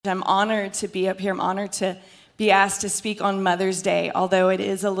I'm honored to be up here. I'm honored to be asked to speak on Mother's Day, although it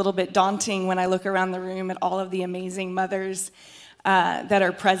is a little bit daunting when I look around the room at all of the amazing mothers that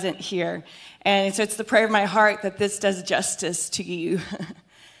are present here. And so it's the prayer of my heart that this does justice to you,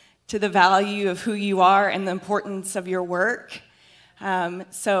 to the value of who you are and the importance of your work.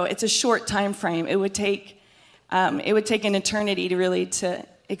 So it's a short time frame. It would take an eternity to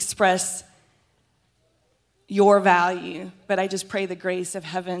express your value, but I just pray the grace of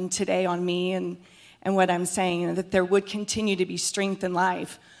heaven today on me and what I'm saying, and that there would continue to be strength and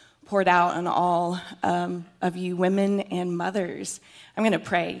life poured out on all of you women and mothers. I'm going to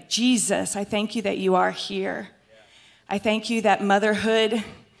pray. Jesus, I thank you that you are here. I thank you that motherhood,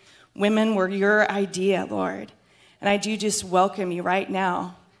 women were your idea, Lord. And I do just welcome you right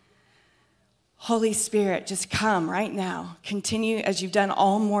now. Holy Spirit, just come right now. Continue as you've done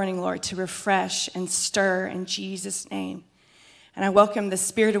all morning, Lord, to refresh and stir in Jesus' name. And I welcome the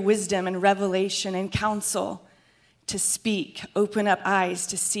spirit of wisdom and revelation and counsel to speak, open up eyes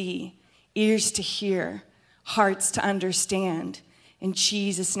to see, ears to hear, hearts to understand. In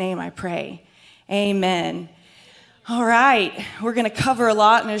Jesus' name I pray. Amen. All right, we're going to cover a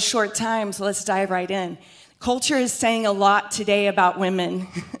lot in a short time, so let's dive right in. Culture is saying a lot today about women.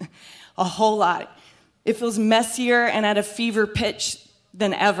 A whole lot. It feels messier and at a fever pitch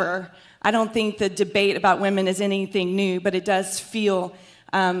than ever. I don't think the debate about women is anything new, but it does feel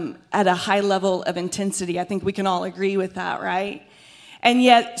at a high level of intensity. I think we can all agree with that, right? And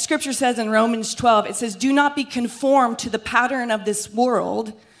yet, Scripture says in Romans 12, it says, "Do not be conformed to the pattern of this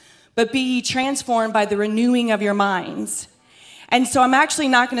world, but be ye transformed by the renewing of your minds." And so I'm actually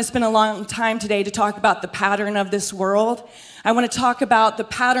not going to spend a long time today to talk about the pattern of this world. I want to talk about the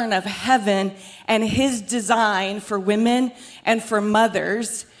pattern of heaven and his design for women and for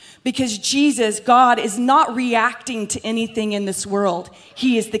mothers, because Jesus, God, is not reacting to anything in this world.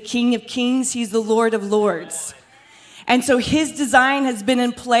 He is the King of Kings. He's the Lord of Lords. And so his design has been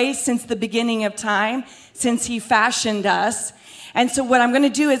in place since the beginning of time, since he fashioned us. And so what I'm going to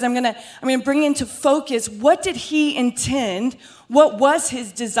do is I'm going to bring into focus, what did he intend? What was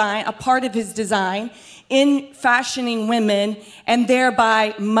his design, a part of his design in fashioning women and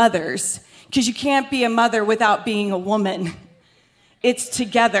thereby mothers? Because you can't be a mother without being a woman. It's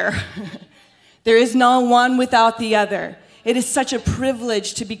together. There is no one without the other. It is such a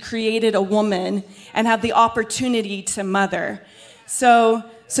privilege to be created a woman and have the opportunity to mother. So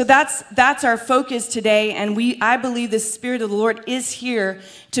that's our focus today, and I believe the Spirit of the Lord is here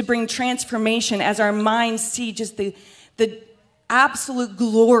to bring transformation as our minds see just the absolute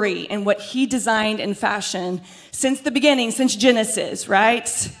glory in what he designed and fashioned since the beginning, since Genesis, right?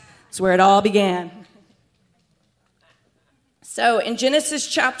 That's where it all began. So in Genesis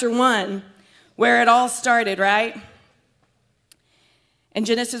chapter 1, where it all started, right? In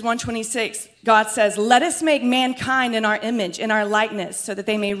Genesis 1:26, God says, "Let us make mankind in our image, in our likeness, so that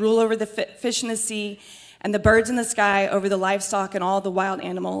they may rule over the fish in the sea and the birds in the sky, over the livestock and all the wild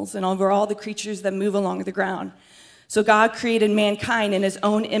animals, and over all the creatures that move along the ground." So God created mankind in his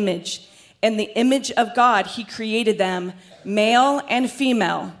own image. In the image of God, he created them, male and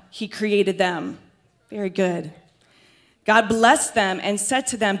female, he created them. Very good. God blessed them and said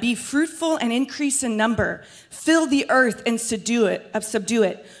to them, "Be fruitful and increase in number. Fill the earth and subdue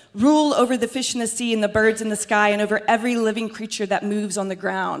it. Rule over the fish in the sea and the birds in the sky and over every living creature that moves on the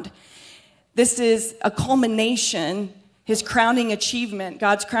ground." This is a culmination, his crowning achievement,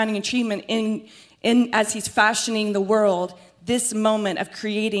 God's crowning achievement in as he's fashioning the world, this moment of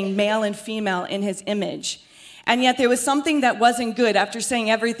creating male and female in his image. And yet there was something that wasn't good after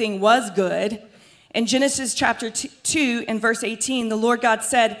saying everything was good. In Genesis chapter 2 and verse 18, the Lord God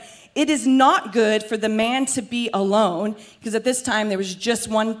said, "It is not good for the man to be alone," because at this time there was just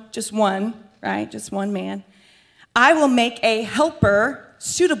one, right? Just one man. "I will make a helper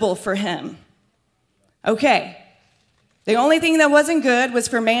suitable for him." Okay. The only thing that wasn't good was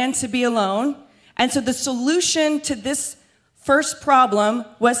for man to be alone. And so the solution to this first problem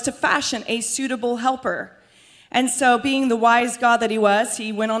was to fashion a suitable helper. And so being the wise God that he was,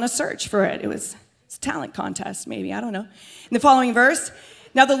 he went on a search for it. It's a talent contest, maybe, I don't know. In the following verse,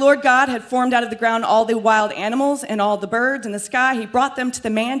 "Now the Lord God had formed out of the ground all the wild animals and all the birds in the sky. He brought them to the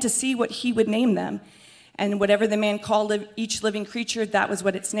man to see what he would name them. And whatever the man called each living creature, that was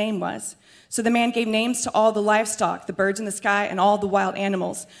what its name was. So the man gave names to all the livestock, the birds in the sky, and all the wild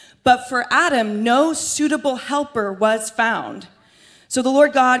animals. But for Adam, no suitable helper was found. So the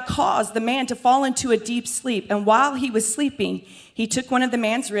Lord God caused the man to fall into a deep sleep. And while he was sleeping, he took one of the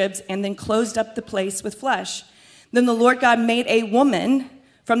man's ribs and then closed up the place with flesh. Then the Lord God made a woman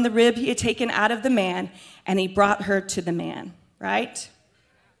from the rib he had taken out of the man, and he brought her to the man," right?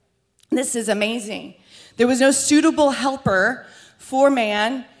 This is amazing. There was no suitable helper for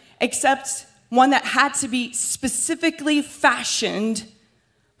man except one that had to be specifically fashioned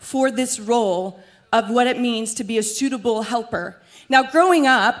for this role of what it means to be a suitable helper. Now, growing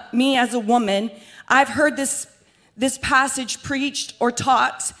up, me as a woman, I've heard this passage preached or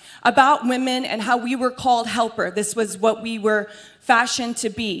taught about women and how we were called helper. This was what we were fashioned to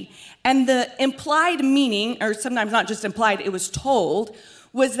be. And the implied meaning, or sometimes not just implied, it was told,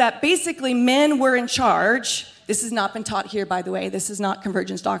 was that basically men were in charge. This has not been taught here, by the way. This is not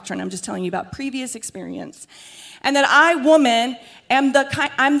convergence doctrine. I'm just telling you about previous experience. And that I, woman, I'm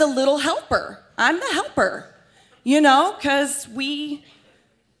the little helper. I'm the helper, because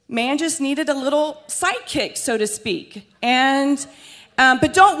man just needed a little sidekick, so to speak. And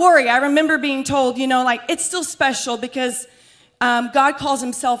but don't worry, I remember being told, it's still special because God calls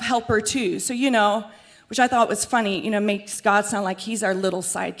himself helper too. So, which I thought was funny, makes God sound like he's our little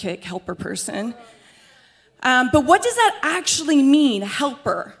sidekick helper person. But what does that actually mean,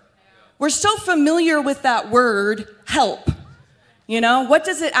 helper? We're so familiar with that word, help. What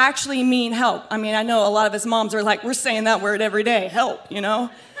does it actually mean, help? I mean, I know a lot of us moms are like, we're saying that word every day, help,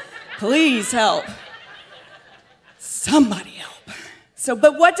 Please help. Somebody help. So,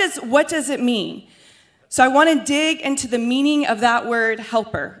 but what does it mean? So I want to dig into the meaning of that word,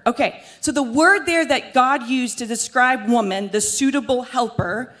 helper. Okay, so the word there that God used to describe woman, the suitable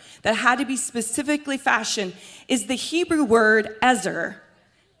helper that had to be specifically fashioned, is the Hebrew word ezer.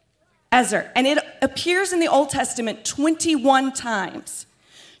 Ezer. And it appears in the Old Testament 21 times.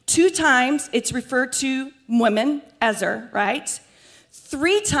 2 times it's referred to women, ezer, right?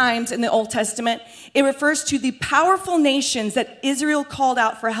 3 times in the Old Testament, it refers to the powerful nations that Israel called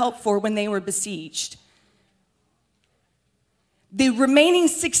out for help for when they were besieged. The remaining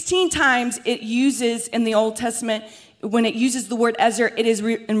 16 times it uses in the Old Testament, when it uses the word ezer, it is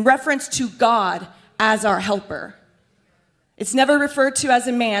in reference to God as our helper. It's never referred to as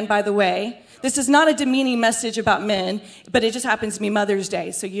a man, by the way. This is not a demeaning message about men, but it just happens to be Mother's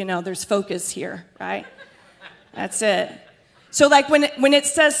Day, so there's focus here, right? That's it. So like when it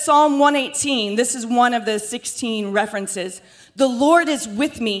says Psalm 118, this is one of the 16 references. The Lord is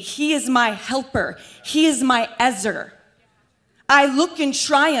with me. He is my helper. He is my ezer. I look in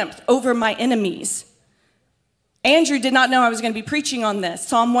triumph over my enemies. Andrew did not know I was going to be preaching on this.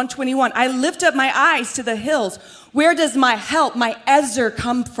 Psalm 121. I lift up my eyes to the hills. Where does my help, my ezer,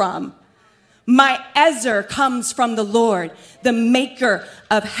 come from? My ezer comes from the Lord, the maker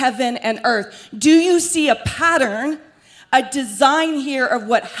of heaven and earth. Do you see a pattern, a design here of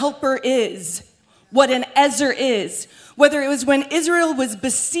what helper is, what an ezer is? Whether it was when Israel was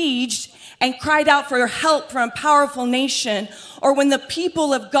besieged and cried out for help from a powerful nation, or when the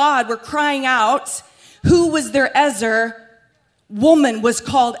people of God were crying out, who was their ezer? Woman was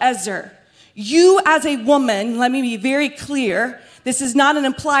called ezer. You as a woman, let me be very clear, this is not an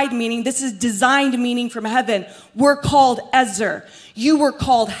implied meaning, this is designed meaning from heaven. We're called ezer. You were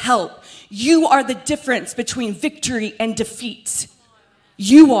called help. You are the difference between victory and defeat.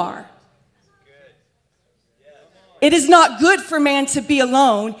 You are. It is not good for man to be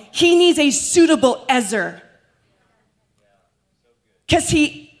alone. He needs a suitable ezer. Because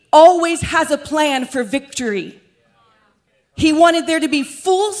he always has a plan for victory. He wanted there to be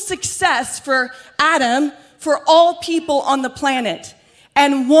full success for Adam, for all people on the planet.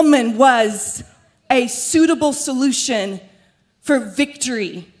 And woman was a suitable solution for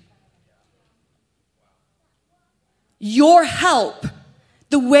victory. Your help,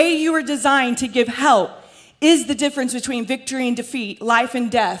 the way you were designed to give help, is the difference between victory and defeat, life and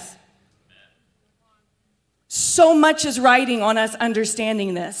death. So much is riding on us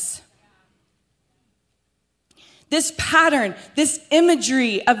understanding this. This pattern, this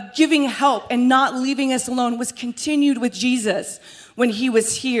imagery of giving help and not leaving us alone was continued with Jesus when he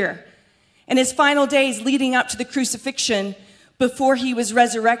was here. In his final days leading up to the crucifixion, before he was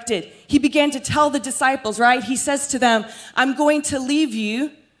resurrected, he began to tell the disciples, right? He says to them, I'm going to leave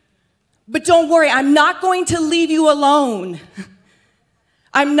you, but don't worry, I'm not going to leave you alone.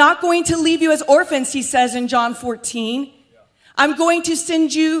 I'm not going to leave you as orphans, he says in John 14. I'm going to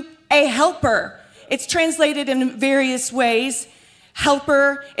send you a helper. It's translated in various ways.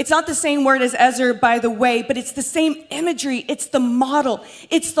 Helper, it's not the same word as ezer, by the way, but it's the same imagery. It's the model.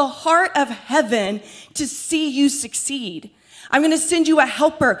 It's the heart of heaven to see you succeed. I'm going to send you a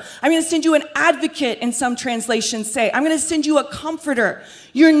helper. I'm going to send you an advocate, in some translations say. I'm going to send you a comforter.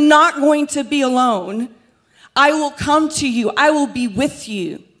 You're not going to be alone. I will come to you. I will be with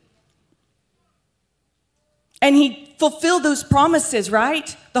you. And he fulfilled those promises,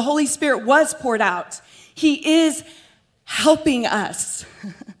 right? The Holy Spirit was poured out. He is helping us.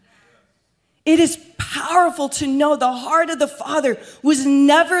 It is powerful to know the heart of the Father was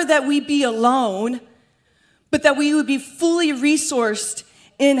never that we be alone, but that we would be fully resourced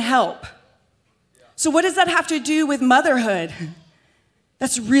in help. So what does that have to do with motherhood?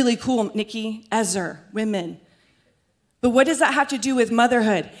 That's really cool, Nikki. Ezer, women. But what does that have to do with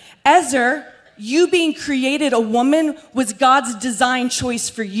motherhood? Ezer, you being created a woman was God's design choice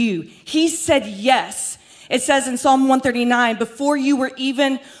for you. He said yes. It says in Psalm 139, before you were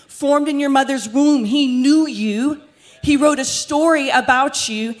even formed in your mother's womb, he knew you. He wrote a story about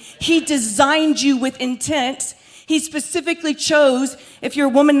you. He designed you with intent. He specifically chose, if you're a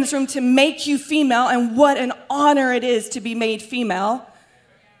woman in this room, to make you female, and what an honor it is to be made female.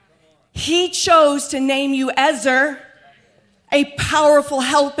 He chose to name you Ezer, a powerful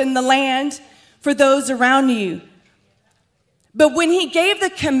help in the land for those around you. But when he gave the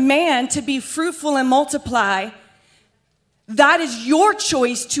command to be fruitful and multiply, that is your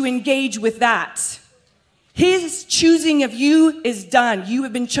choice to engage with that. His choosing of you is done. You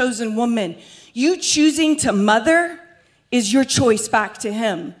have been chosen woman. You choosing to mother is your choice back to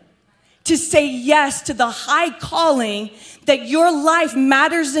him. To say yes to the high calling that your life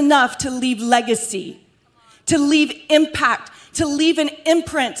matters enough to leave legacy, to leave impact, to leave an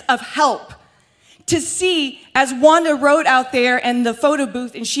imprint of help. To see, as Wanda wrote out there in the photo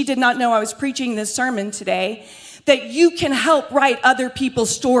booth, and she did not know I was preaching this sermon today, that you can help write other people's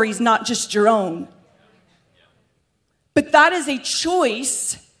stories, not just your own. But that is a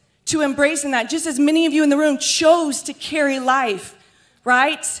choice to embrace in that, just as many of you in the room chose to carry life,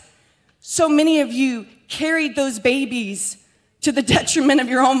 right? So many of you carried those babies to the detriment of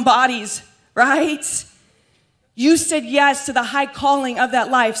your own bodies, right? You said yes to the high calling of that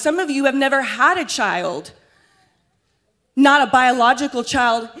life. Some of you have never had a child, not a biological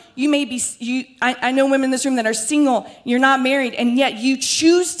child. You may be, I know women in this room that are single, you're not married, and yet you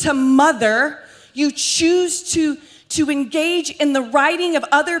choose to mother, you choose to engage in the writing of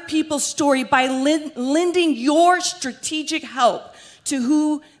other people's story by lending your strategic help to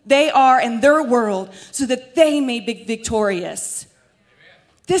who they are in their world so that they may be victorious.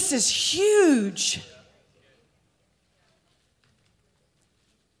 This is huge.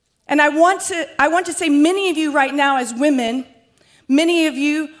 And I want to say many of you right now as women, many of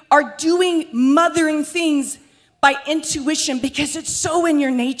you are doing mothering things by intuition because it's so in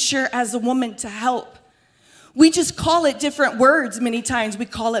your nature as a woman to help. We just call it different words many times. We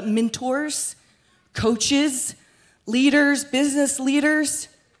call it mentors, coaches, leaders, business leaders.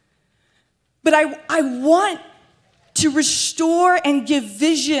 But I want to restore and give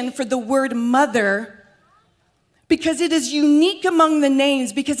vision for the word mother because it is unique among the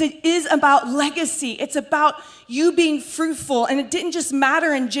names, because it is about legacy. It's about you being fruitful. And it didn't just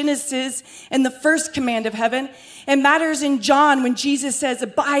matter in Genesis in the first command of heaven. It matters in John when Jesus says,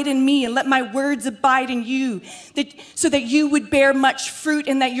 abide in me and let my words abide in you, so that you would bear much fruit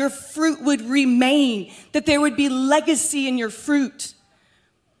and that your fruit would remain, that there would be legacy in your fruit.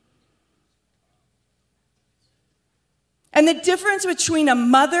 And the difference between a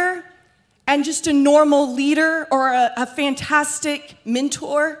mother and just a normal leader or a fantastic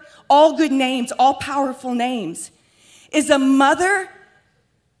mentor, all good names, all powerful names, is a mother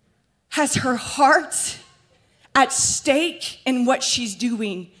has her heart at stake in what she's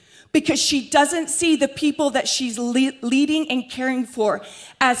doing because she doesn't see the people that she's leading and caring for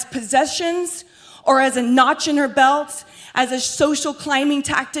as possessions or as a notch in her belt, as a social climbing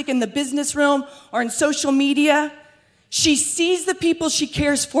tactic in the business realm or in social media. She sees the people she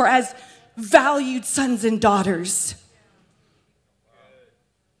cares for as valued sons and daughters.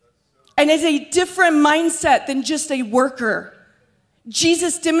 And it's a different mindset than just a worker.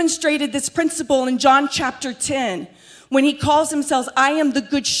 Jesus demonstrated this principle in John chapter 10 when he calls himself, I am the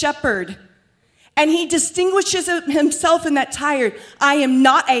good shepherd. And he distinguishes himself in that tired. I am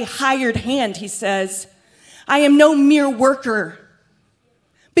not a hired hand, he says. I am no mere worker.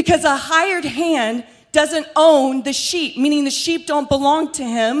 Because a hired hand doesn't own the sheep, meaning the sheep don't belong to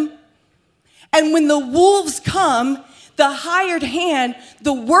him. And when the wolves come, the hired hand,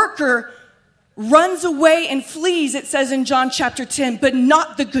 the worker, runs away and flees, it says in John chapter 10, but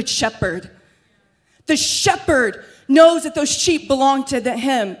not the good shepherd. The shepherd knows that those sheep belong to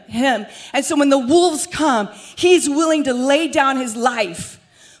him. And so when the wolves come, he's willing to lay down his life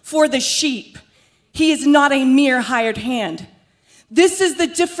for the sheep. He is not a mere hired hand. This is the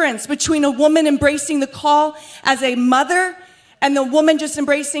difference between a woman embracing the call as a mother and the woman just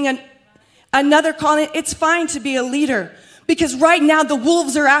embracing another calling. It's fine to be a leader because right now the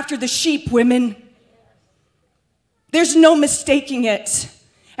wolves are after the sheep, women. There's no mistaking it.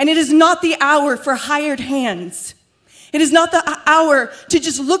 And it is not the hour for hired hands. It is not the hour to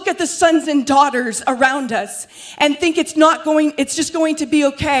just look at the sons and daughters around us and think it's just going to be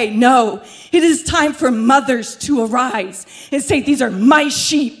okay. No, it is time for mothers to arise and say, these are my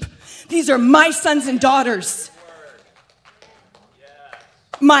sheep. These are my sons and daughters.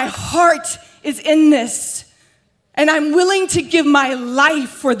 My heart is in this, and I'm willing to give my life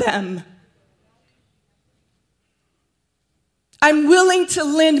for them. I'm willing to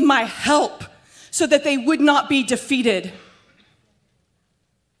lend my help so that they would not be defeated.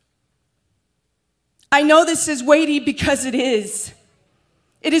 I know this is weighty because it is.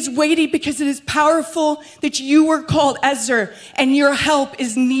 It is weighty because it is powerful that you were called Ezra, and your help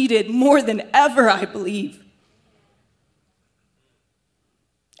is needed more than ever, I believe.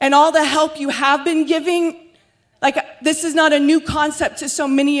 And all the help you have been giving, this is not a new concept to so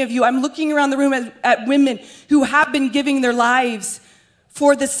many of you. I'm looking around the room at women who have been giving their lives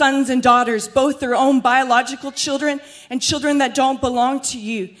for the sons and daughters, both their own biological children and children that don't belong to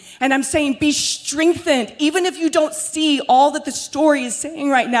you. And I'm saying, be strengthened. Even if you don't see all that the story is saying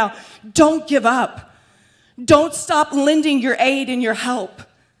right now, don't give up. Don't stop lending your aid and your help.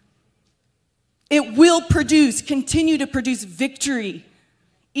 It will continue to produce victory,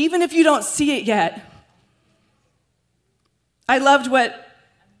 even if you don't see it yet. I loved what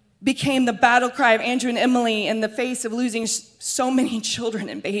became the battle cry of Andrew and Emily in the face of losing so many children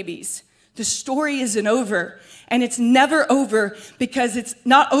and babies. The story isn't over, and it's never over because it's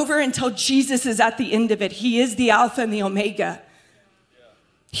not over until Jesus is at the end of it. He is the Alpha and the Omega.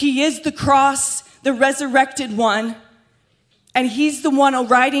 He is the cross, the resurrected one, and he's the one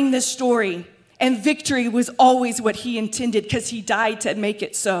writing this story. And victory was always what he intended because he died to make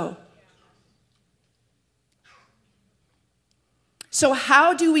it so. So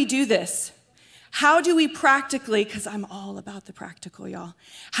how do we do this? How do we practically, because I'm all about the practical, y'all.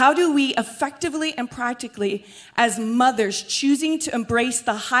 How do we effectively and practically, as mothers, choosing to embrace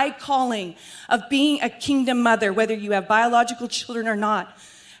the high calling of being a kingdom mother, whether you have biological children or not,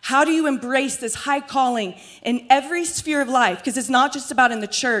 how do you embrace this high calling in every sphere of life? Because it's not just about in the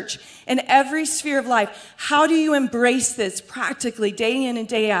church. In every sphere of life, how do you embrace this practically, day in and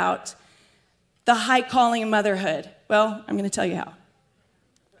day out, the high calling of motherhood? Well, I'm going to tell you how.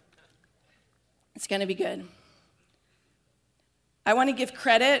 It's going to be good. I want to give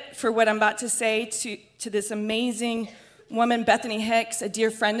credit for what I'm about to say to this amazing woman, Bethany Hicks, a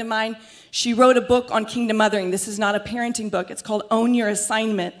dear friend of mine. She wrote a book on kingdom mothering. This is not a parenting book. It's called Own Your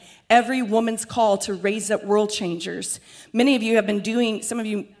Assignment, Every Woman's Call to Raise Up World Changers. Many of you have been doing, some of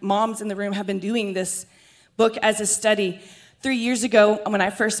you moms in the room have been doing this book as a study. 3 years ago, when I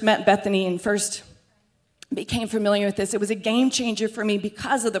first met Bethany and first became familiar with this, it was a game changer for me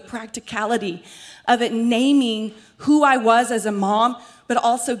because of the practicality of it, naming who I was as a mom, but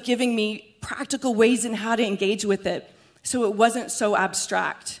also giving me practical ways in how to engage with it so it wasn't so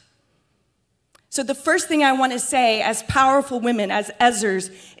abstract. So the first thing I want to say as powerful women, as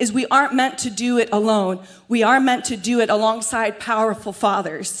Ezras, is we aren't meant to do it alone. We are meant to do it alongside powerful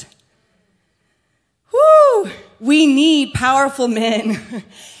fathers. Woo! We need powerful men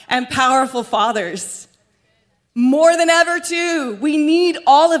and powerful fathers. More than ever, too. We need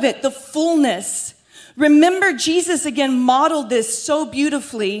all of it, the fullness. Remember, Jesus, again, modeled this so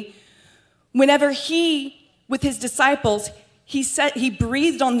beautifully whenever he, with his disciples, he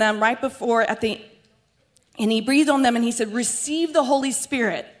breathed on them right before and he breathed on them and he said, receive the Holy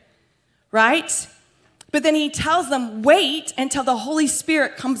Spirit, right? But then he tells them, wait until the Holy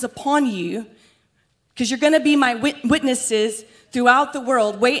Spirit comes upon you because you're going to be my witnesses throughout the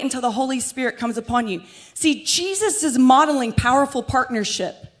world. Wait until the Holy Spirit comes upon you. See, Jesus is modeling powerful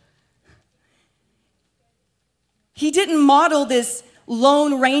partnership. He didn't model this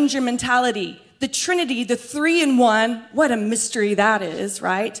Lone Ranger mentality. The Trinity, the 3-in-1, what a mystery that is,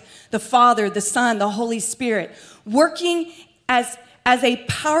 right? The Father, the Son, the Holy Spirit, working as a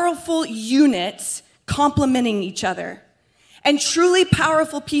powerful unit, complementing each other. And truly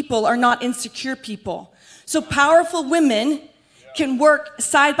powerful people are not insecure people. So powerful women can work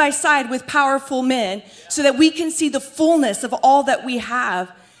side by side with powerful men so that we can see the fullness of all that we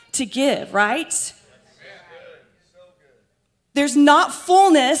have to give, right? There's not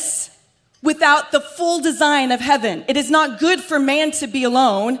fullness without the full design of heaven. It is not good for man to be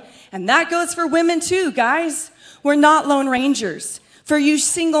alone, and that goes for women too, guys. We're not lone rangers. For you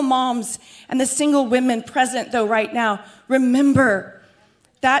single moms and the single women present, though, right now, remember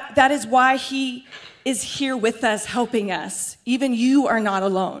that is why he is here with us, helping us. Even you are not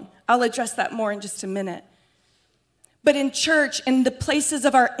alone. I'll address that more in just a minute. But in church, in the places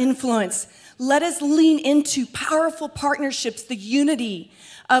of our influence, let us lean into powerful partnerships, the unity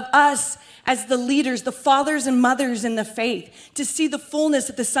of us as the leaders, the fathers and mothers in the faith, to see the fullness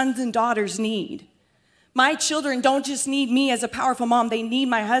that the sons and daughters need. My children don't just need me as a powerful mom, they need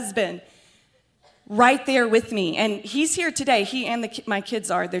my husband right there with me. And he's here today. He and my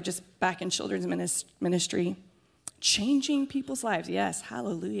kids are. They're just back in children's ministry, changing people's lives. Yes,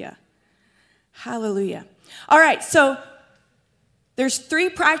 hallelujah. Hallelujah. All right, so there's 3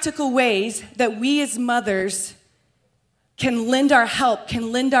 practical ways that we as mothers can lend our help,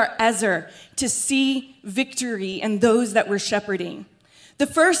 can lend our ezer to see victory in those that we're shepherding. The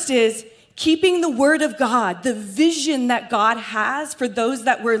first is keeping the word of God, the vision that God has for those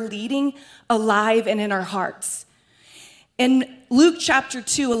that we're leading, alive and in our hearts. In Luke chapter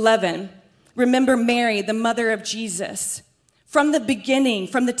 2:11, remember Mary, the mother of Jesus. From the beginning,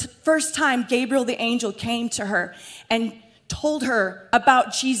 from the first time Gabriel the angel came to her and told her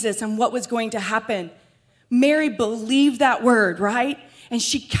about Jesus and what was going to happen, Mary believed that word, right? And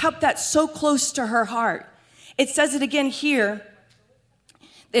she kept that so close to her heart. It says it again here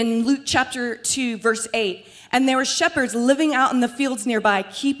in Luke chapter 2, verse 8. And there were shepherds living out in the fields nearby,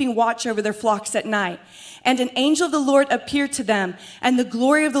 keeping watch over their flocks at night. And an angel of the Lord appeared to them, and the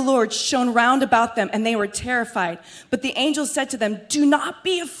glory of the Lord shone round about them, and they were terrified. But the angel said to them, "Do not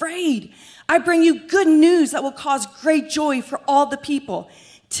be afraid. I bring you good news that will cause great joy for all the people.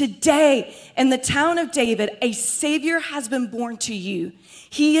 Today, in the town of David, a Savior has been born to you.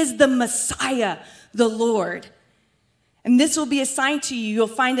 He is the Messiah, the Lord. And this will be a sign to you. You'll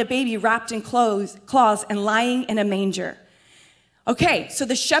find a baby wrapped in cloths and lying in a manger." Okay, so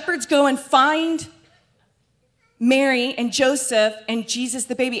the shepherds go and find Mary and Joseph and Jesus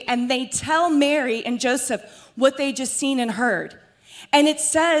the baby, and they tell Mary and Joseph what they just seen and heard. And it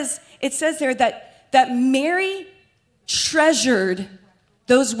says there that Mary treasured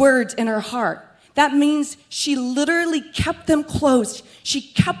those words in her heart. That means she literally kept them close. She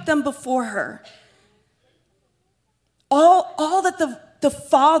kept them before her. All that the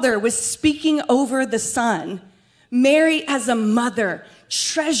Father was speaking over the Son, Mary as a mother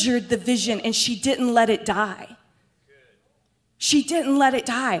treasured the vision, and she didn't let it die. She didn't let it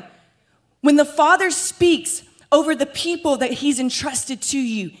die. When the Father speaks over the people that he's entrusted to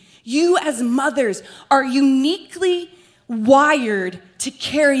you, you as mothers are uniquely wired to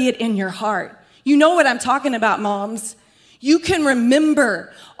carry it in your heart. You know what I'm talking about, moms. You can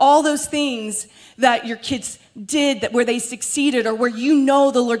remember all those things that your kids did, that where they succeeded, or where you know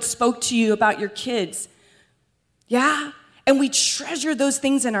the Lord spoke to you about your kids. Yeah? And we treasure those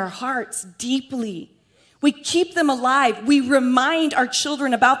things in our hearts deeply. We keep them alive. We remind our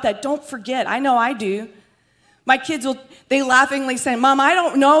children about that. Don't forget. I know I do. My kids they laughingly say, "Mom, I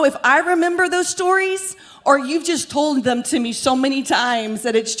don't know if I remember those stories or you've just told them to me so many times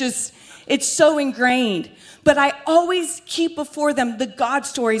that it's so ingrained." But I always keep before them the God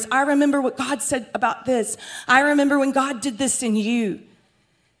stories. I remember what God said about this. I remember when God did this in you.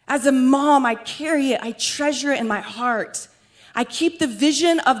 As a mom, I carry it. I treasure it in my heart. I keep the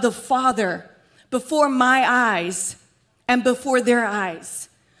vision of the Father before my eyes and before their eyes,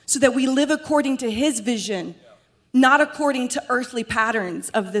 so that we live according to his vision, not according to earthly patterns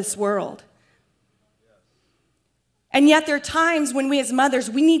of this world. And yet there are times when we as mothers,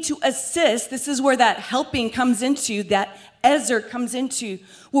 we need to assist. This is where that helping comes into, that ezer comes into,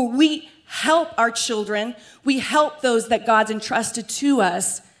 where we help our children, we help those that God's entrusted to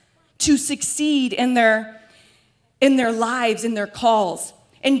us to succeed in their lives, in their calls.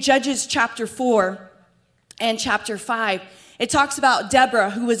 In Judges chapter 4 and chapter 5, it talks about Deborah,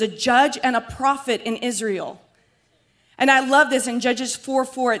 who was a judge and a prophet in Israel. And I love this. In Judges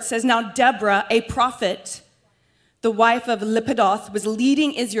 4:4, it says, "Now Deborah, a prophet, the wife of Lapidoth, was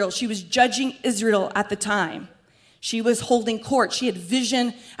leading Israel." She was judging Israel at the time. She was holding court. She had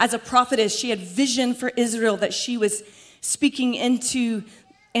vision as a prophetess. She had vision for Israel that she was speaking into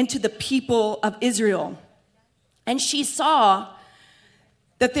the people of Israel. And she saw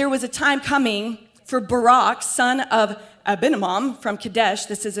that there was a time coming for Barak, son of Abinadab from Kadesh.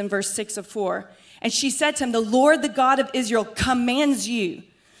 This is in verse 6 of 4. And she said to him, "The Lord, the God of Israel, commands you."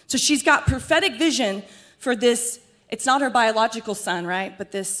 So she's got prophetic vision for this. It's not her biological son, right?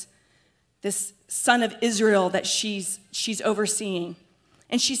 But this son of Israel that she's overseeing.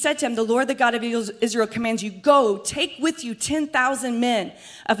 And she said to him, "The Lord, the God of Israel, commands you, go, take with you 10,000 men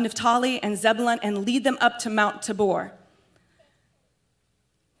of Naphtali and Zebulun and lead them up to Mount Tabor."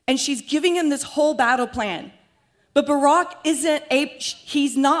 And she's giving him this whole battle plan. But Barak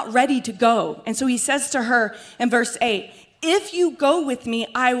he's not ready to go. And so he says to her in verse 8, "If you go with me,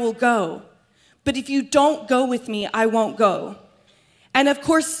 I will go. But if you don't go with me, I won't go." And of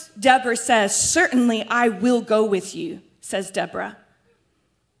course, Deborah says, certainly I will go with you, says Deborah.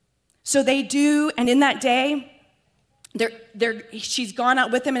 So they do, and in that day, she's gone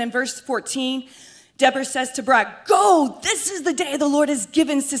out with him, and in verse 14, Deborah says to Barak, go, this is the day the Lord has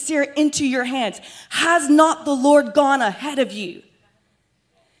given Sisera into your hands. Has not the Lord gone ahead of you?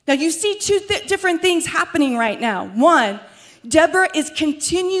 Now you see two different things happening right now. One, Deborah is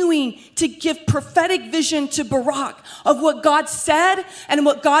continuing to give prophetic vision to Barak of what God said and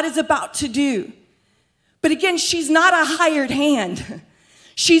what God is about to do. But again, she's not a hired hand.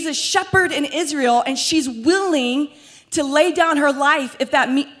 She's a shepherd in Israel, and she's willing to lay down her life,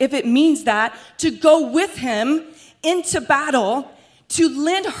 if it means that, to go with him into battle, to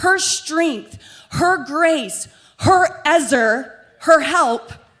lend her strength, her grace, her ezer, her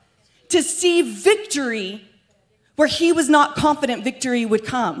help, to see victory where he was not confident victory would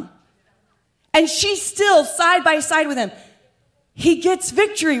come. And she's still side by side with him. He gets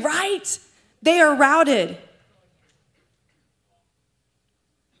victory, right? They are routed.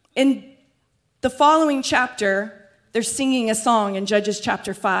 In the following chapter, they're singing a song in Judges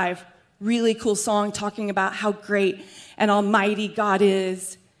chapter 5. Really cool song talking about how great and almighty God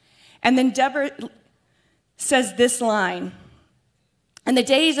is. And then Deborah says this line, in the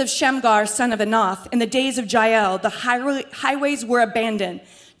days of Shamgar, son of Anath, in the days of Jael, the highways were abandoned.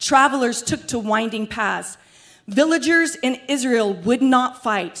 Travelers took to winding paths. Villagers in Israel would not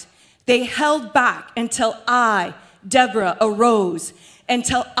fight. They held back until I, Deborah, arose,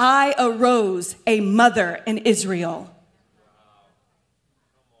 until I arose a mother in Israel.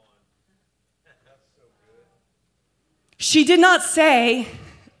 She did not say,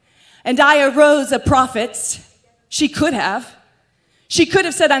 and I arose a prophet. She could have. She could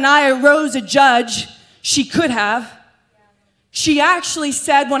have said, and I arose a judge. She could have. She actually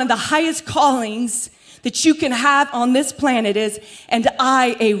said one of the highest callings that you can have on this planet is, and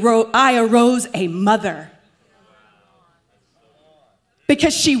I arose a mother.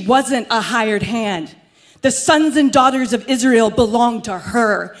 Because she wasn't a hired hand. The sons and daughters of Israel belonged to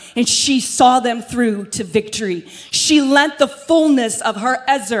her, and she saw them through to victory. She lent the fullness of her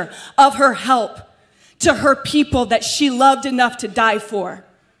ezer, of her help, to her people that she loved enough to die for.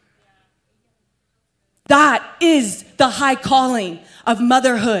 That is the high calling of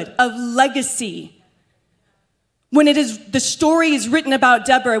motherhood, of legacy. When the story is written about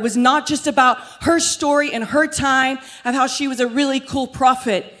Deborah, it was not just about her story and her time of how she was a really cool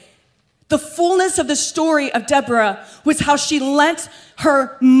prophet. The fullness of the story of Deborah was how she lent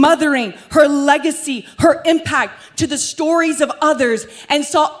her mothering, her legacy, her impact to the stories of others and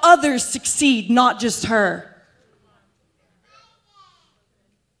saw others succeed, not just her.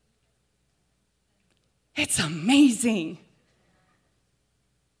 It's amazing.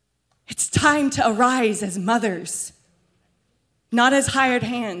 It's time to arise as mothers, not as hired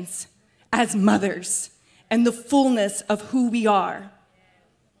hands, as mothers, and the fullness of who we are,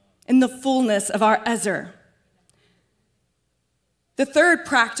 and the fullness of our ezer. The third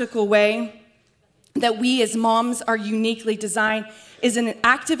practical way that we as moms are uniquely designed is in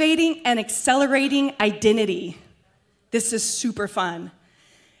activating and accelerating identity. This is super fun.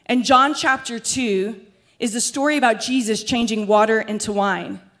 And John chapter 2 is the story about Jesus changing water into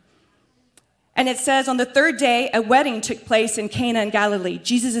wine. And it says, on the third day, a wedding took place in Cana in Galilee.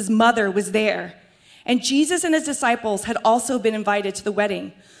 Jesus' mother was there. And Jesus and his disciples had also been invited to the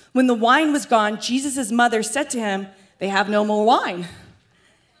wedding. When the wine was gone, Jesus' mother said to him, they have no more wine.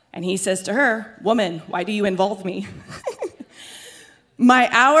 And he says to her, woman, why do you involve me? My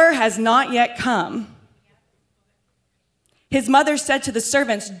hour has not yet come. His mother said to the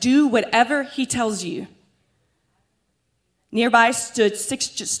servants, do whatever he tells you. Nearby stood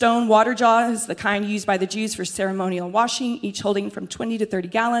 6 stone water jars, the kind used by the Jews for ceremonial washing, each holding from 20 to 30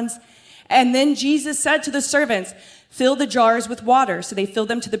 gallons. And then Jesus said to the servants, fill the jars with water. So they filled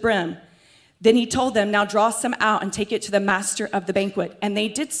them to the brim. Then he told them, now draw some out and take it to the master of the banquet. And they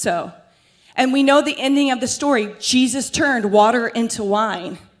did so. And we know the ending of the story. Jesus turned water into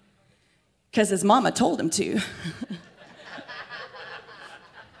wine because his mama told him to.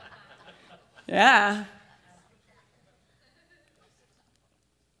 Yeah.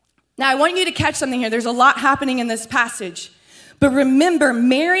 Now, I want you to catch something here. There's a lot happening in this passage. But remember,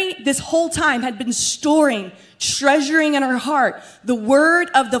 Mary, this whole time, had been storing, treasuring in her heart the word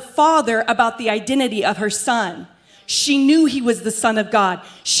of the Father about the identity of her son. She knew he was the Son of God.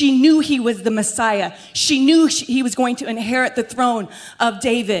 She knew he was the Messiah. She knew he was going to inherit the throne of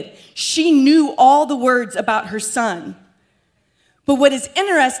David. She knew all the words about her son. But what is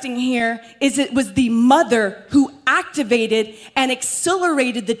interesting here is it was the mother who activated and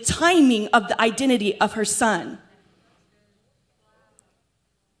accelerated the timing of the identity of her son.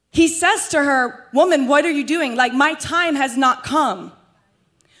 He says to her, woman, what are you doing? Like, my time has not come.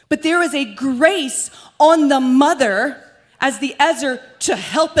 But there is a grace on the mother as the Ezer to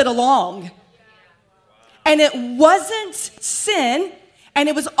help it along. And it wasn't sin, and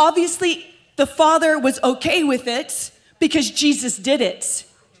it was obviously the father was okay with it because Jesus did it.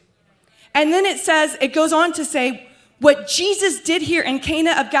 And then it goes on to say, what Jesus did here in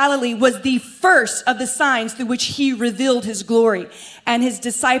Cana of Galilee was the first of the signs through which he revealed his glory, and his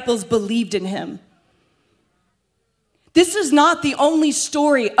disciples believed in him. This is not the only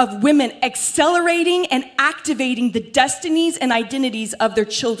story of women accelerating and activating the destinies and identities of their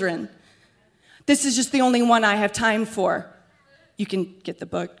children. This is just the only one I have time for. You can get the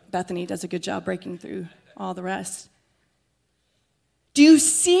book. Bethany does a good job breaking through all the rest. Do you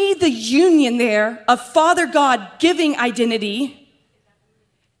see the union there of Father God giving identity?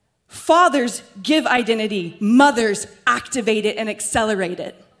 Fathers give identity. Mothers activate it and accelerate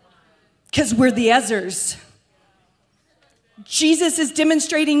it. Because we're the Ezers. Jesus is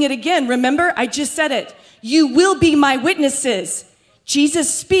demonstrating it again. Remember, I just said it. You will be my witnesses.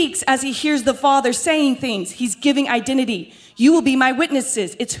 Jesus speaks as he hears the Father saying things. He's giving identity. You will be my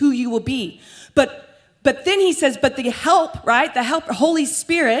witnesses. It's who you will be. But then he says, but the help, right? The help, Holy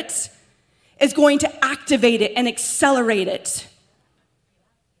Spirit, is going to activate it and accelerate it.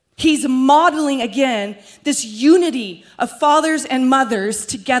 He's modeling again this unity of fathers and mothers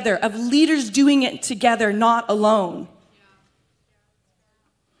together, of leaders doing it together, not alone.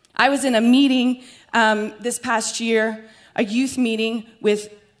 I was in a meeting this past year, a youth meeting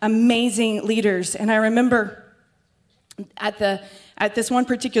with amazing leaders. And I remember at this one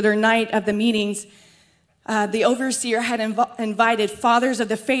particular night of the meetings, the overseer had invited fathers of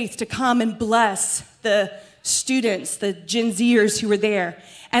the faith to come and bless the students, the Gen Zers who were there.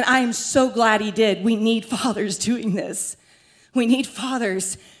 And I am so glad he did. We need fathers doing this. We need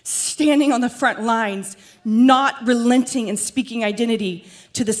fathers standing on the front lines, not relenting and speaking identity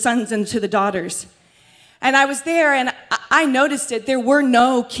to the sons and to the daughters. And I was there, and I noticed it. There were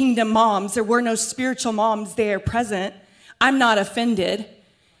no kingdom moms. There were no spiritual moms there present. I'm not offended.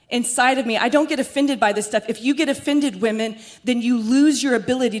 Inside of me, I don't get offended by this stuff. If you get offended, women, then you lose your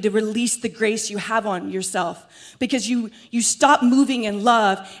ability to release the grace you have on yourself, because you stop moving in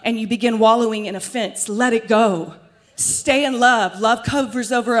love and you begin wallowing in offense. Let it go. Stay in love. Love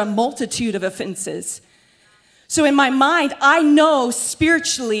covers over a multitude of offenses. So in my mind, I know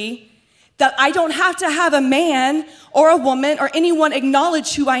spiritually that I don't have to have a man or a woman or anyone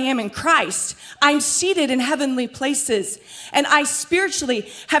acknowledge who I am in Christ. I'm seated in heavenly places, and I spiritually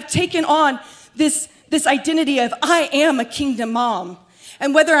have taken on this identity of I am a kingdom mom.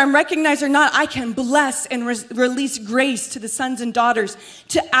 And whether I'm recognized or not, I can bless and release grace to the sons and daughters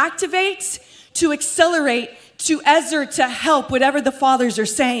to activate, to accelerate, to Ezer, to help whatever the fathers are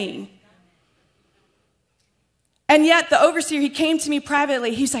saying. And yet the overseer, he came to me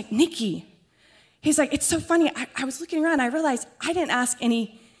privately. He's like, Nikki, he's like, it's so funny. I was looking around. I realized I didn't ask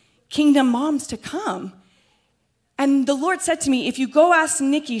any kingdom moms to come. And the Lord said to me, if you go ask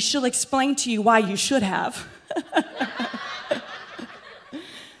Nikki, she'll explain to you why you should have.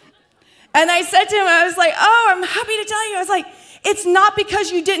 And I said to him, I was like, oh, I'm happy to tell you. I was like, it's not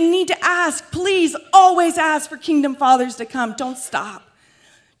because you didn't need to ask. Please always ask for kingdom fathers to come. Don't stop.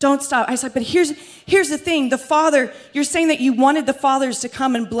 Don't stop. I said, but here's the thing. The father, you're saying that you wanted the fathers to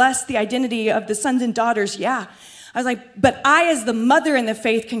come and bless the identity of the sons and daughters. Yeah. I was like, but I, as the mother in the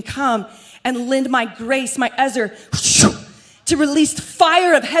faith, can come and lend my grace, my Ezer, to release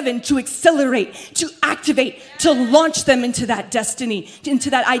fire of heaven, to accelerate, to activate, to launch them into that destiny, into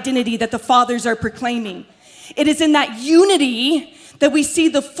that identity that the fathers are proclaiming. It is in that unity that we see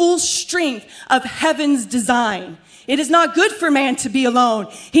the full strength of heaven's design. It is not good for man to be alone.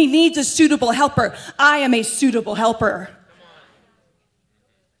 He needs a suitable helper. I am a suitable helper.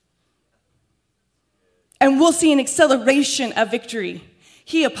 And we'll see an acceleration of victory.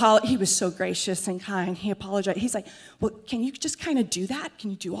 He was so gracious and kind. He apologized. He's like, well, can you just kind of do that? Can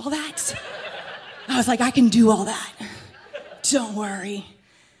you do all that? I was like, I can do all that. Don't worry.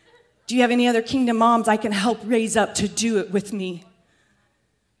 Do you have any other kingdom moms I can help raise up to do it with me?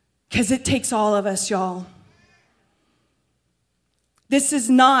 Because it takes all of us, y'all. This is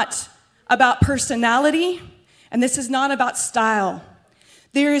not about personality, and this is not about style.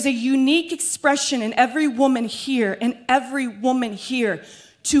 There is a unique expression in every woman here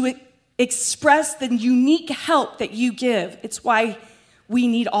to express the unique help that you give. It's why we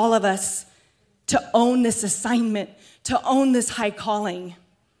need all of us to own this assignment, to own this high calling.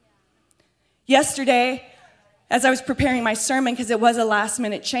 Yesterday, as I was preparing my sermon, because it was a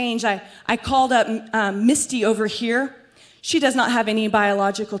last-minute change, I called up Misty over here. She does not have any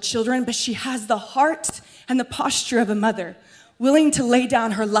biological children, but she has the heart and the posture of a mother, willing to lay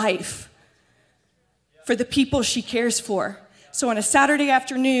down her life for the people she cares for. So on a Saturday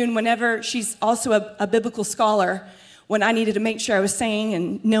afternoon, whenever she's also a biblical scholar, when I needed to make sure I was saying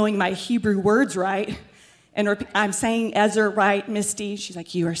and knowing my Hebrew words right, and I'm saying Ezra right, Misty, she's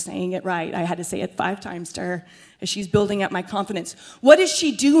like, you are saying it right. I had to say it 5 times to her as she's building up my confidence. What is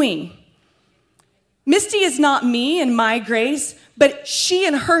she doing? Misty is not me and my grace, but she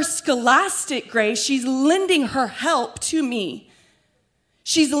in her scholastic grace, she's lending her help to me.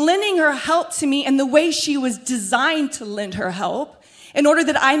 She's lending her help to me in the way she was designed to lend her help in order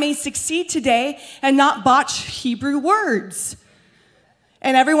that I may succeed today and not botch Hebrew words.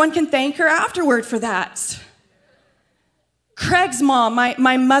 And everyone can thank her afterward for that. Craig's mom,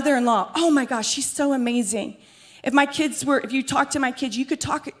 my mother-in-law, oh my gosh, she's so amazing. If you talk to my kids, we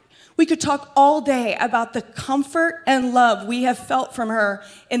could talk all day about the comfort and love we have felt from her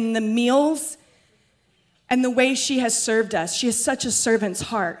in the meals and the way she has served us. She has such a servant's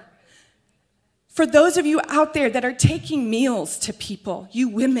heart. For those of you out there that are taking meals to people, you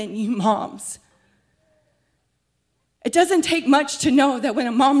women, you moms, it doesn't take much to know that when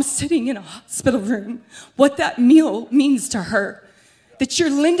a mom's sitting in a hospital room, what that meal means to her. That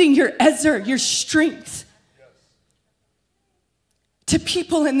you're lending your Ezra, your strength, to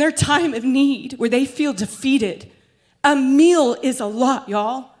people in their time of need where they feel defeated. A meal is a lot,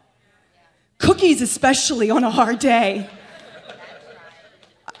 y'all. Cookies especially on a hard day.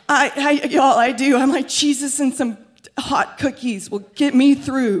 I do. I'm like, Jesus and some hot cookies will get me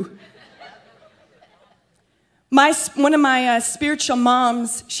through. One of my spiritual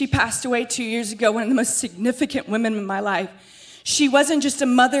moms, she passed away 2 years ago, one of the most significant women in my life. She wasn't just a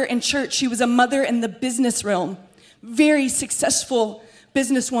mother in church, she was a mother in the business realm. Very successful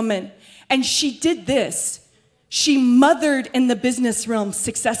businesswoman. And she did this. She mothered in the business realm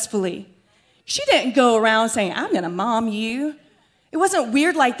successfully. She didn't go around saying, I'm gonna mom you. It wasn't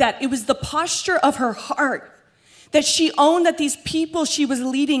weird like that. It was the posture of her heart that she owned that these people she was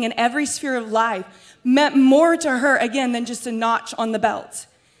leading in every sphere of life meant more to her, again, than just a notch on the belt.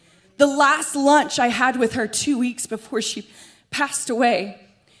 The last lunch I had with her 2 weeks before she passed away,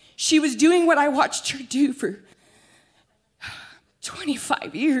 she was doing what I watched her do for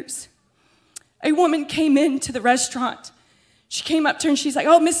 25 years. A woman came into the restaurant. She came up to her and she's like,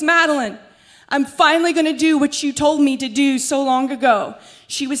 oh, Miss Madeline, I'm finally gonna do what you told me to do so long ago.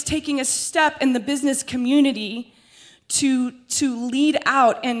 She was taking a step in the business community to lead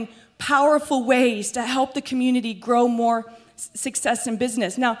out in powerful ways to help the community grow more success in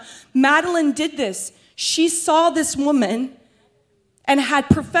business. Now, Madeline did this. She saw this woman and had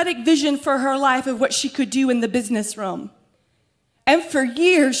prophetic vision for her life of what she could do in the business realm. And for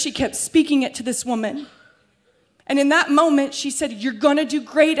years, she kept speaking it to this woman. And in that moment, she said, you're gonna do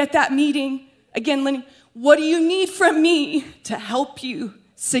great at that meeting. Again, Lenny, what do you need from me to help you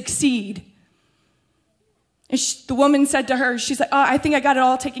succeed? And the woman said to her, she's like, oh, I think I got it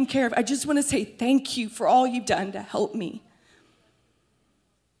all taken care of. I just want to say thank you for all you've done to help me.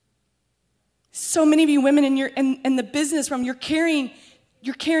 So many of you women in the business realm, you're carrying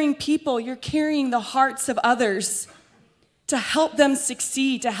people, you're carrying the hearts of others to help them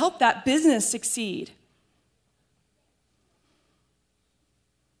succeed, to help that business succeed.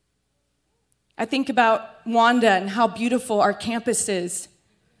 I think about Wanda and how beautiful our campus is.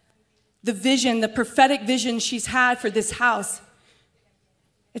 The vision, the prophetic vision she's had for this house.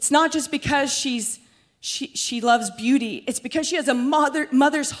 It's not just because she loves beauty. It's because she has a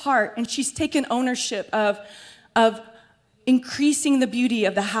mother's heart, and she's taken ownership of increasing the beauty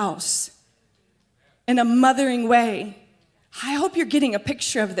of the house in a mothering way. I hope you're getting a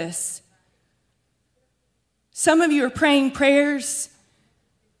picture of this. Some of you are praying prayers.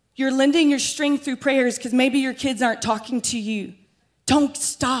 You're lending your strength through prayers because maybe your kids aren't talking to you. Don't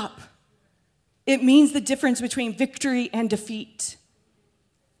stop. It means the difference between victory and defeat.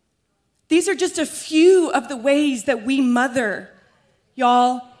 These are just a few of the ways that we mother,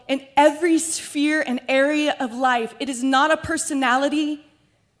 y'all, in every sphere and area of life. It is not a personality.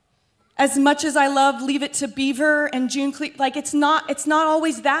 As much as I love Leave It to Beaver and June Cle, like it's not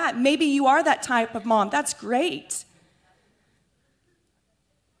always that. Maybe you are that type of mom. That's great.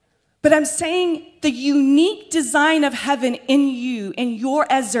 But I'm saying the unique design of heaven in you, in your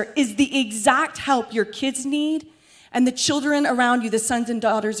Ezra, is the exact help your kids need and the children around you, the sons and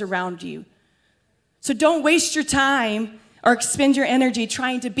daughters around you. So don't waste your time or expend your energy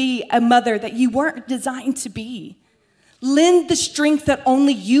trying to be a mother that you weren't designed to be. Lend the strength that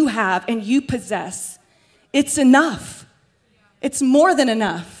only you have and you possess. It's enough. It's more than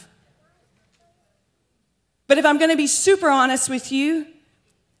enough. But if I'm going to be super honest with you,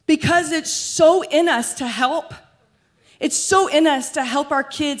 because it's so in us to help, it's so in us to help our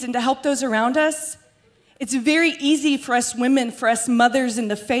kids and to help those around us, it's very easy for us women, for us mothers in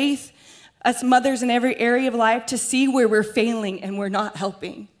the faith, us mothers in every area of life to see where we're failing and we're not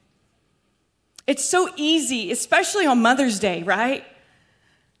helping. It's so easy, especially on Mother's Day, right?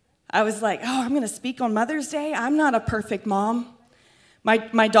 I was like, oh, I'm going to speak on Mother's Day? I'm not a perfect mom.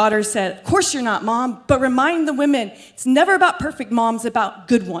 My daughter said, of course you're not, Mom, but remind the women, it's never about perfect moms, about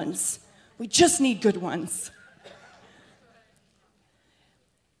good ones. We just need good ones.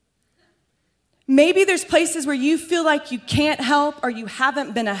 Maybe there's places where you feel like you can't help or you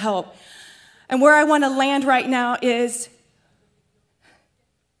haven't been a help. And where I want to land right now is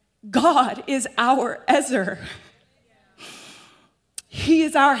God is our Ezer. He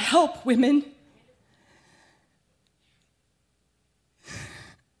is our help, women.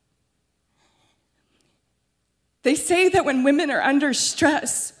 They say that when women are under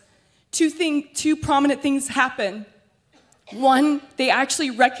stress, two prominent things happen. One, they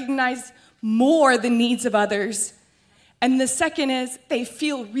actually recognize more the needs of others. And the second is they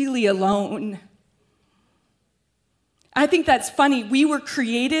feel really alone. I think that's funny. We were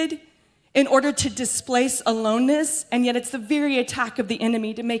created in order to displace aloneness, and yet it's the very attack of the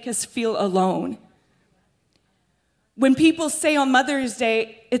enemy to make us feel alone. When people say on Mother's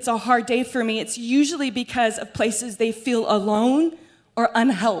Day, it's a hard day for me, it's usually because of places they feel alone or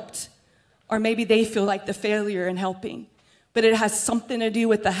unhelped, or maybe they feel like the failure in helping, but it has something to do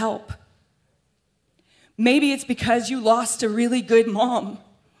with the help. Maybe it's because you lost a really good mom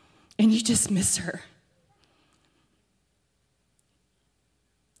and you just miss her.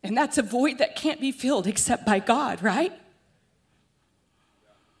 And that's a void that can't be filled except by God, right?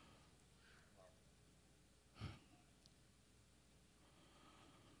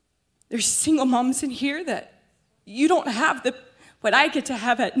 There's single moms in here that you don't have what I get to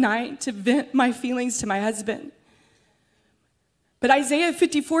have at night to vent my feelings to my husband. But Isaiah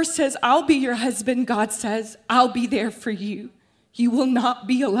 54 says, I'll be your husband, God says. I'll be there for you. You will not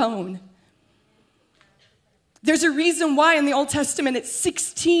be alone. There's a reason why in the Old Testament it's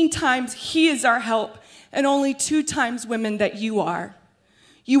 16 times he is our help and only 2 times, women, that you are.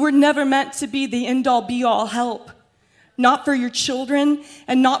 You were never meant to be the end-all be-all help. Not for your children,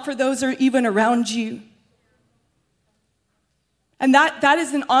 and not for those who are even around you. And that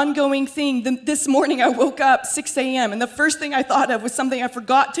is an ongoing thing. This morning I woke up 6 a.m. and the first thing I thought of was something I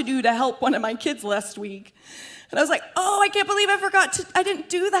forgot to do to help one of my kids last week. And I was like, oh, I can't believe I didn't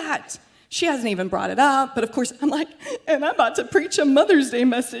do that. She hasn't even brought it up, but of course I'm like, and I'm about to preach a Mother's Day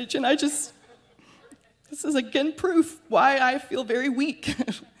message, and this is again proof why I feel very weak.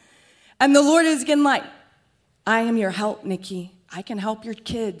 And the Lord is again like, I am your help, Nikki. I can help your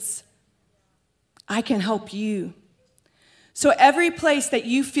kids. I can help you. So every place that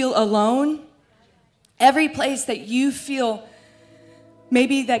you feel alone, every place that you feel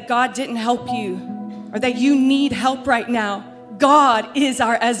maybe that God didn't help you or that you need help right now, God is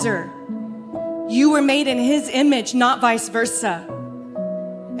our Ezer. You were made in his image, not vice versa.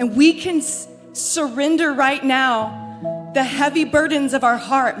 And we can surrender right now the heavy burdens of our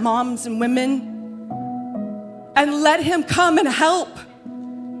heart, moms and women, and let him come and help.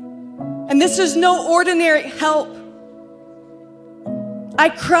 And this is no ordinary help. I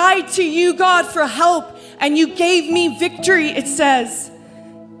cried to you, God, for help, and you gave me victory, it says.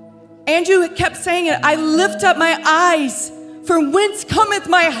 Andrew kept saying it, I lift up my eyes, from whence cometh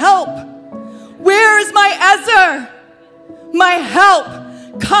my help? Where is my Ezer? My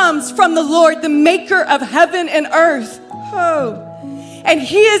help comes from the Lord, the maker of heaven and earth. Oh. And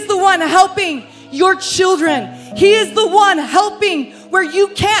he is the one helping your children. He is the one helping where you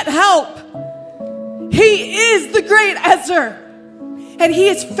can't help. He is the great Ezer, and he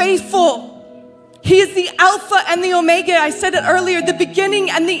is faithful. He is the Alpha and the Omega. I said it earlier, the beginning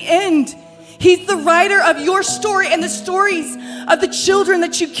and the end. He's the writer of your story and the stories of the children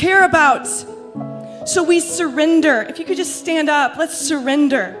that you care about. So we surrender. If you could just stand up, let's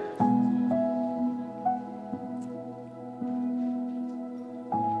surrender.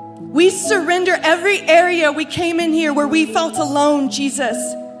 We surrender every area we came in here where we felt alone, Jesus.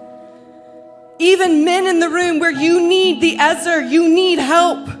 Even men in the room where you need the Ezer, you need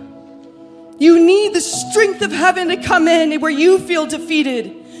help. You need the strength of heaven to come in where you feel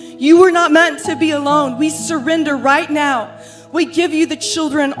defeated. You were not meant to be alone. We surrender right now. We give you the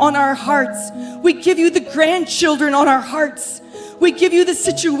children on our hearts. We give you the grandchildren on our hearts. We give you the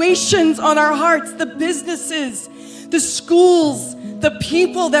situations on our hearts, the businesses, the schools, the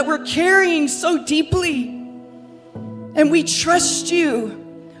people that we're carrying so deeply. And we trust you.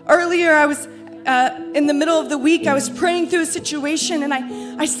 Earlier, I was in the middle of the week, I was praying through a situation and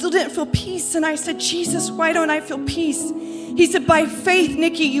I still didn't feel peace. And I said, Jesus, why don't I feel peace? He said, by faith,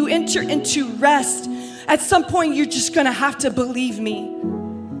 Nikki, you enter into rest. At some point, you're just gonna have to believe me.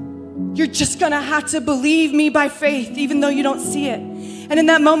 You're just gonna have to believe me by faith, even though you don't see it. And in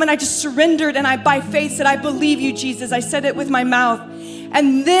that moment, I just surrendered and I, by faith, said, I believe you, Jesus. I said it with my mouth.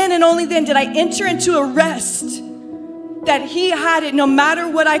 And then and only then did I enter into a rest that he had it no matter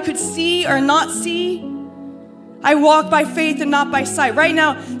what I could see or not see. I walk by faith and not by sight. Right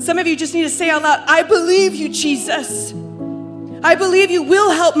now, some of you just need to say out loud, I believe you, Jesus. I believe you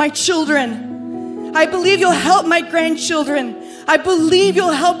will help my children. I believe you'll help my grandchildren. I believe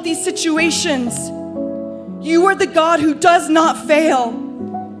you'll help these situations. You are the God who does not fail.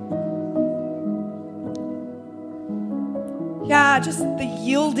 Yeah, just the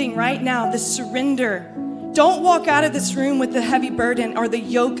yielding right now, the surrender. Don't walk out of this room with the heavy burden or the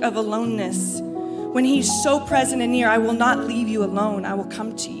yoke of aloneness. When he's so present and near, I will not leave you alone. I will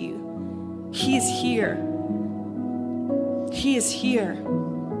come to you. He is here. He is here.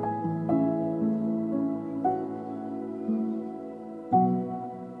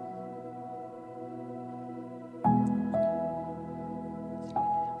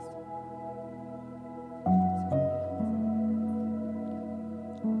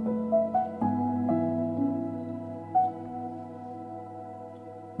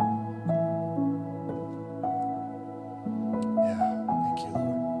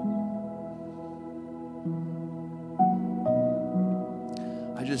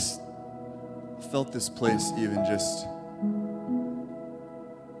 Felt this place even just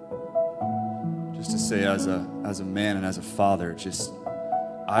to say as a man and as a father, just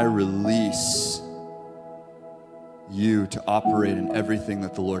I release you to operate in everything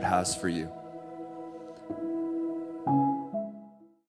that the Lord has for you.